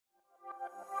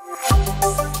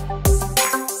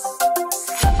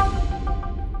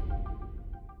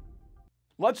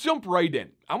Let's jump right in.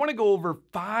 I want to go over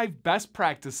 5 best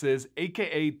practices,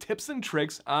 aka tips and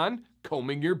tricks on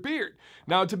combing your beard.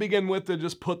 Now, to begin with, to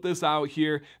just put this out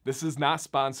here, this is not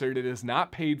sponsored, it is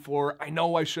not paid for. I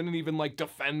know I shouldn't even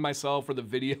defend myself for the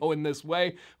video in this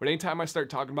way, but anytime I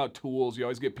start talking about tools, you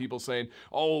always get people saying,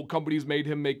 oh, companies made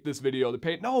him make this video to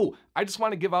pay. No, I just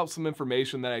want to give out some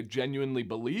information that I genuinely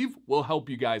believe will help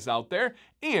you guys out there.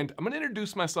 And I'm going to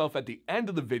introduce myself at the end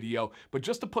of the video, but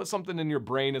just to put something in your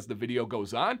brain as the video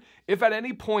goes on, if at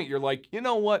any point you're like, you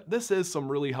know what, this is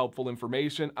some really helpful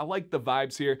information, I like the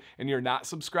vibes here, and you're not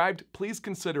subscribed, please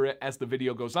consider it as the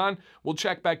video goes on. We'll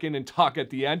check back in and talk at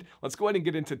the end. Let's go ahead and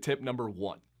get into tip number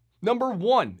 1. Number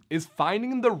 1 is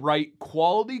finding the right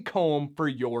quality comb for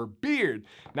your beard.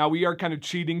 Now, we are kind of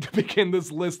cheating to begin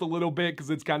this list a little bit because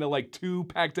it's kind of like 2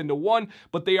 packed into 1,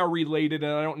 but they are related,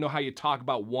 and I don't know how you talk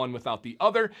about one without the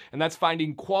other, and that's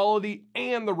finding quality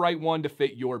and the right one to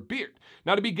fit your beard.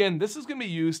 Now, to begin, this is going to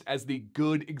be used as the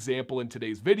good example in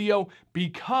today's video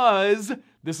because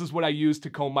this is what I use to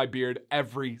comb my beard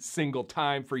every single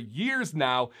time for years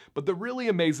now. But the really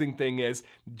amazing thing is,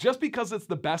 just because it's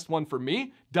the best one for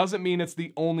me, doesn't mean it's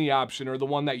the only option or the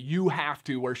one that you have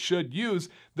to or should use.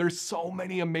 There's so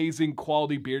many amazing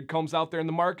quality beard combs out there in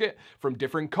the market from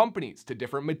different companies to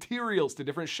different materials to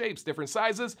different shapes, different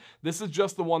sizes. This is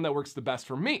just the one that works the best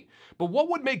for me. But what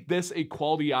would make this a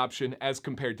quality option as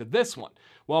compared to this one?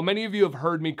 Well, many of you have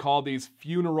heard me call these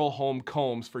funeral home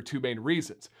combs for 2 main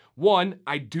reasons. One,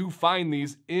 I do find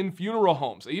these in funeral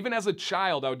homes. Even as a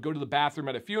child, I would go to the bathroom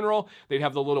at a funeral, they'd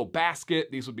have the little basket,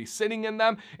 these would be sitting in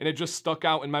them, and it just stuck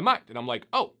out in my mind. And I'm like,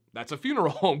 oh, that's a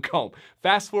funeral home comb.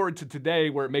 Fast forward to today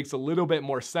where it makes a little bit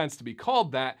more sense to be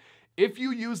called that. If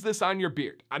you use this on your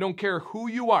beard, I don't care who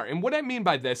you are. And what I mean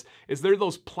by this is they're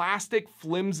those plastic,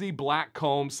 flimsy black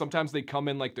combs. Sometimes they come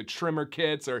in like the trimmer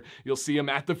kits, or you'll see them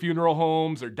at the funeral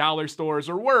homes or dollar stores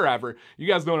or wherever. You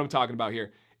guys know what I'm talking about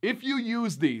here. If you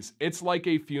use these, it's like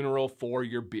a funeral for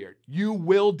your beard. You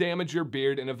will damage your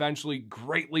beard and eventually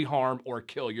greatly harm or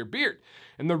kill your beard.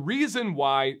 And the reason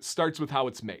why starts with how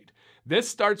it's made. This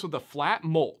starts with a flat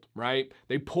mold, right?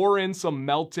 They pour in some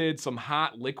melted, some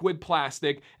hot liquid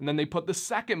plastic, and then they put the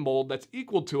second mold that's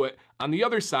equal to it on the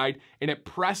other side, and it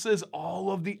presses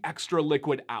all of the extra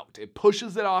liquid out. It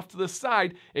pushes it off to the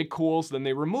side, it cools, then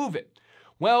they remove it.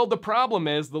 Well, the problem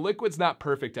is the liquid's not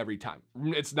perfect every time.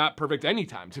 It's not perfect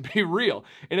anytime, to be real.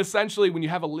 And essentially, when you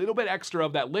have a little bit extra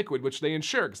of that liquid, which they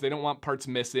ensure because they don't want parts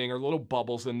missing or little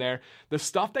bubbles in there, the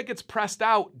stuff that gets pressed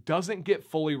out doesn't get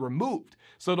fully removed.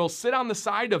 So it'll sit on the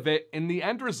side of it, and the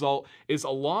end result is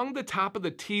along the top of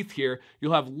the teeth here,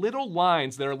 you'll have little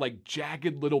lines that are like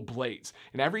jagged little blades.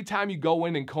 And every time you go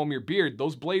in and comb your beard,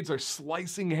 those blades are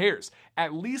slicing hairs,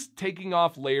 at least taking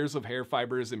off layers of hair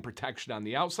fibers and protection on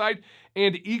the outside.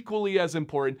 And equally as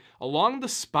important, along the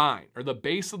spine or the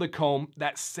base of the comb,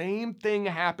 that same thing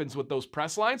happens with those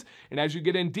press lines. And as you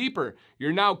get in deeper,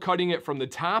 you're now cutting it from the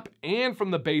top and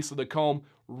from the base of the comb.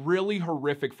 Really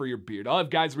horrific for your beard. I'll have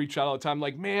guys reach out all the time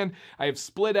like, man, I have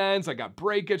split ends, I got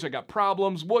breakage, I got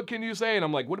problems. What can you say? And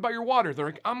I'm like, what about your water? They're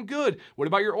like, I'm good. What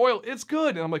about your oil? It's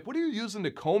good. And I'm like, what are you using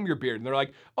to comb your beard? And they're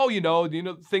like, oh,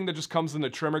 the thing that just comes in the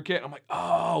trimmer kit. And I'm like,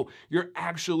 oh, you're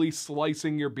actually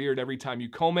slicing your beard every time you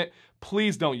comb it.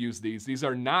 Please don't use these. These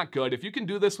are not good. If you can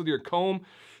do this with your comb,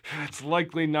 it's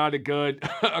likely not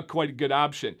quite a good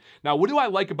option. Now, what do I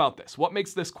like about this? What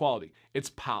makes this quality? It's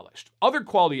polished. Other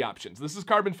quality options. This is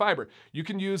carbon fiber. You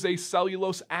can use a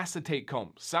cellulose acetate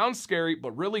comb. Sounds scary,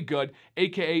 but really good,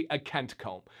 aka a Kent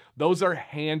comb. Those are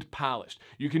hand polished.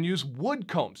 You can use wood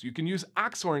combs. You can use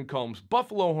oxhorn combs,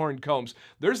 buffalo horn combs.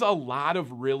 There's a lot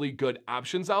of really good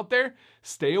options out there.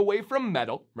 Stay away from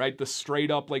metal, right? The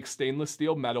straight up like stainless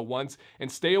steel metal ones,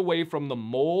 and stay away from the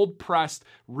mold pressed,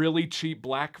 really cheap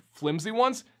black flimsy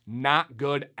ones. Not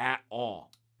good at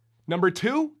all. Number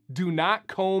 2, do not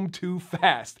comb too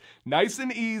fast. Nice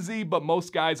and easy, but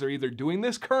most guys are either doing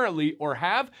this currently or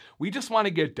have. We just want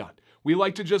to get done. We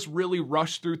like to just really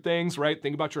rush through things, right?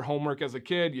 Think about your homework as a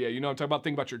kid. Yeah, you know what I'm talking about.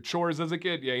 Think about your chores as a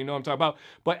kid. Yeah, you know what I'm talking about.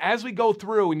 But as we go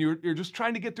through and you're just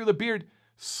trying to get through the beard,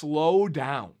 slow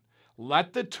down.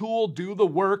 Let the tool do the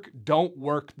work. Don't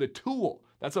work the tool.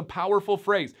 That's a powerful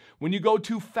phrase. When you go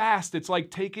too fast, it's like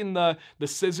taking the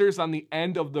scissors on the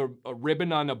end of the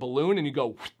ribbon on a balloon and you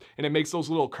go, and it makes those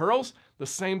little curls. The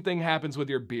same thing happens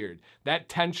with your beard. That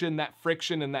tension, that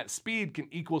friction, and that speed can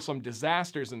equal some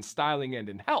disasters in styling and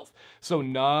in health. So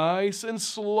nice and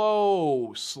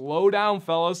slow. Slow down,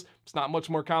 fellas. It's not much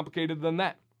more complicated than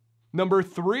that. Number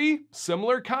 3,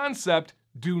 similar concept.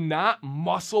 Do not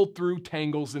muscle through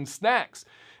tangles and snags.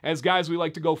 As guys, we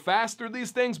like to go fast through these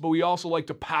things, but we also like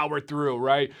to power through,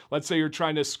 right? Let's say you're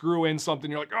trying to screw in something.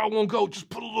 You're like, oh, it won't go. Just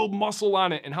put a little muscle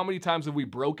on it. And how many times have we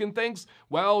broken things?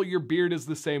 Well, your beard is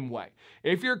the same way.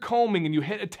 If you're combing and you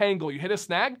hit a tangle, you hit a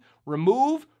snag,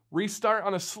 remove, restart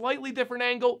on a slightly different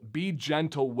angle, be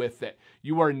gentle with it.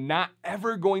 You are not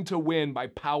ever going to win by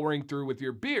powering through with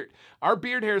your beard. Our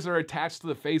beard hairs are attached to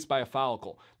the face by a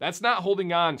follicle. That's not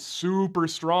holding on super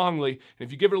strongly. And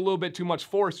if you give it a little bit too much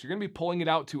force, you're gonna be pulling it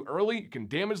out too early. You can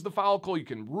damage the follicle, you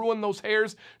can ruin those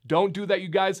hairs. Don't do that, you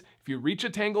guys. If you reach a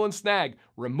tangle and snag,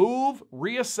 remove,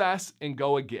 reassess, and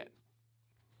go again.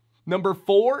 Number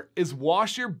 4 is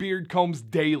wash your beard combs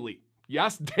daily.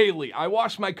 Yes, daily. I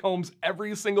wash my combs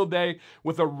every single day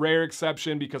with a rare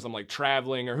exception because I'm like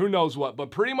traveling or who knows what,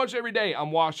 but pretty much every day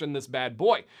I'm washing this bad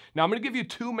boy. Now I'm gonna give you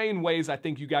 2 main ways I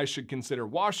think you guys should consider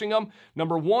washing them.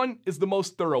 Number 1 is the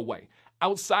most thorough way.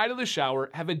 Outside of the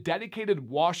shower, have a dedicated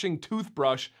washing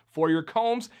toothbrush for your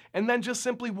combs and then just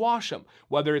simply wash them.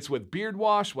 Whether it's with beard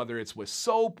wash, whether it's with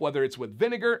soap, whether it's with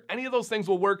vinegar, any of those things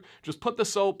will work. Just put the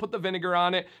soap, put the vinegar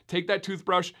on it, take that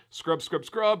toothbrush, scrub, scrub,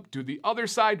 scrub, do the other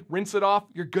side, rinse it off,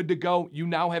 you're good to go. You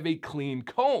now have a clean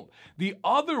comb. The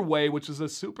other way, which is a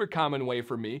super common way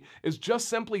for me, is just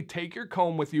simply take your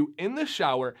comb with you in the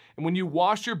shower, and when you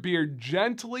wash your beard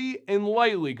gently and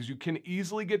lightly, because you can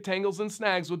easily get tangles and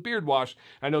snags with beard wash.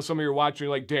 I know some of you are watching,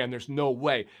 you're like, Dan, there's no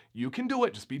way. You can do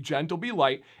it, just be gentle, be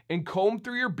light, and comb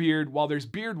through your beard while there's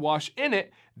beard wash in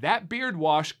it. That beard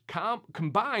wash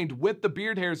combined with the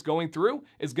beard hairs going through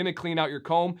is gonna clean out your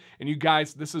comb. And you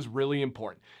guys, this is really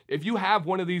important. If you have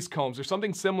one of these combs or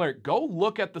something similar, go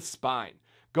look at the spine.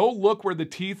 Go look where the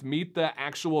teeth meet the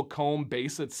actual comb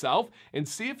base itself and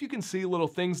see if you can see little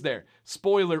things there.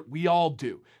 Spoiler, we all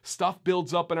do. Stuff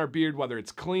builds up in our beard, whether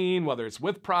it's clean, whether it's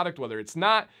with product, whether it's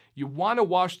not. You want to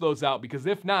wash those out because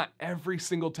if not, every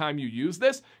single time you use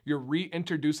this, you're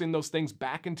reintroducing those things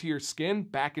back into your skin,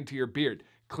 back into your beard.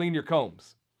 Clean your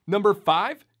combs. Number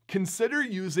 5, consider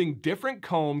using different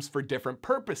combs for different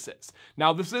purposes.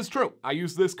 Now, this is true. I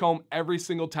use this comb every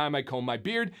single time I comb my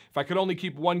beard. If I could only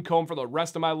keep one comb for the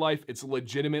rest of my life, it's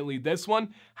legitimately this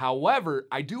one. However,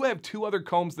 I do have 2 other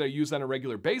combs that I use on a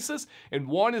regular basis, and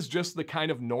one is just the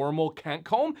kind of normal Kent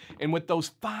comb, and with those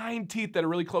fine teeth that are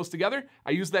really close together,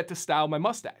 I use that to style my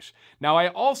mustache. Now, I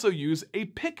also use a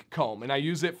pick comb, and I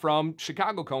use it from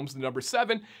Chicago Combs, the number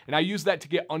 7, and I use that to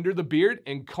get under the beard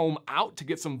and comb out to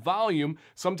get some volume.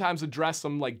 Sometimes address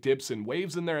some like dips and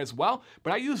waves in there as well,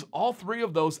 but I use all 3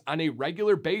 of those on a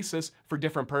regular basis for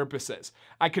different purposes.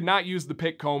 I could not use the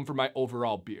pick comb for my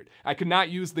overall beard. I could not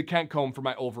use the Kent comb for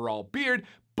my overall beard,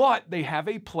 but they have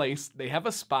a place, they have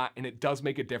a spot, and it does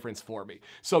make a difference for me.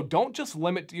 So don't just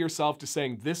limit to yourself to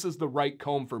saying this is the right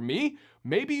comb for me.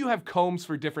 Maybe you have combs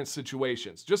for different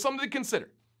situations. Just something to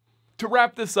consider. To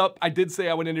wrap this up, I did say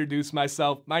I would introduce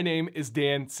myself. My name is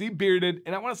Dan C. Bearded,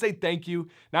 and I want to say thank you,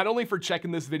 not only for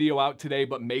checking this video out today,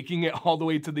 but making it all the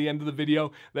way to the end of the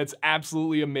video. That's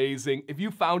absolutely amazing. If you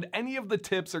found any of the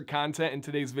tips or content in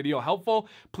today's video helpful,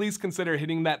 please consider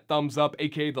hitting that thumbs up,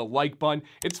 aka the like button.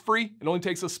 It's free, it only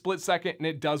takes a split second, and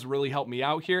it does really help me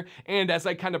out here. And as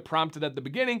I kind of prompted at the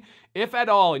beginning, if at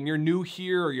all, and you're new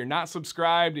here or you're not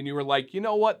subscribed, and you were like, you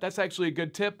know what, that's actually a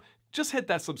good tip, just hit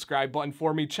that subscribe button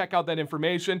for me, check out that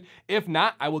information. If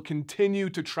not, I will continue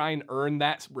to try and earn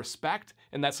that respect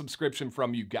and that subscription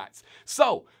from you guys.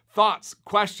 So, thoughts,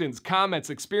 questions, comments,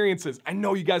 experiences. I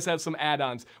know you guys have some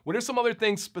add-ons. What are some other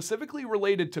things specifically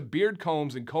related to beard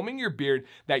combs and combing your beard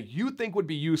that you think would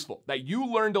be useful, that you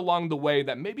learned along the way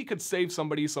that maybe could save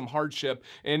somebody some hardship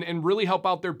and really help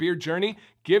out their beard journey?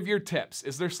 Give your tips.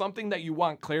 Is there something that you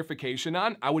want clarification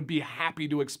on? I would be happy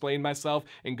to explain myself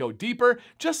and go deeper.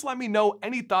 Just let me know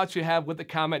any thoughts you have with a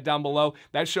comment down below.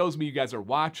 That shows me you guys are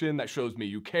watching. That shows me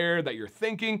you care, that you're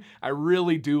thinking. I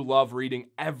really do love reading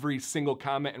every single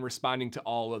comment and responding to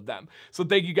all of them. So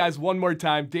thank you guys one more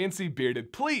time. Dan C.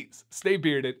 Bearded. Please stay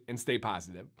bearded and stay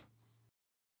positive.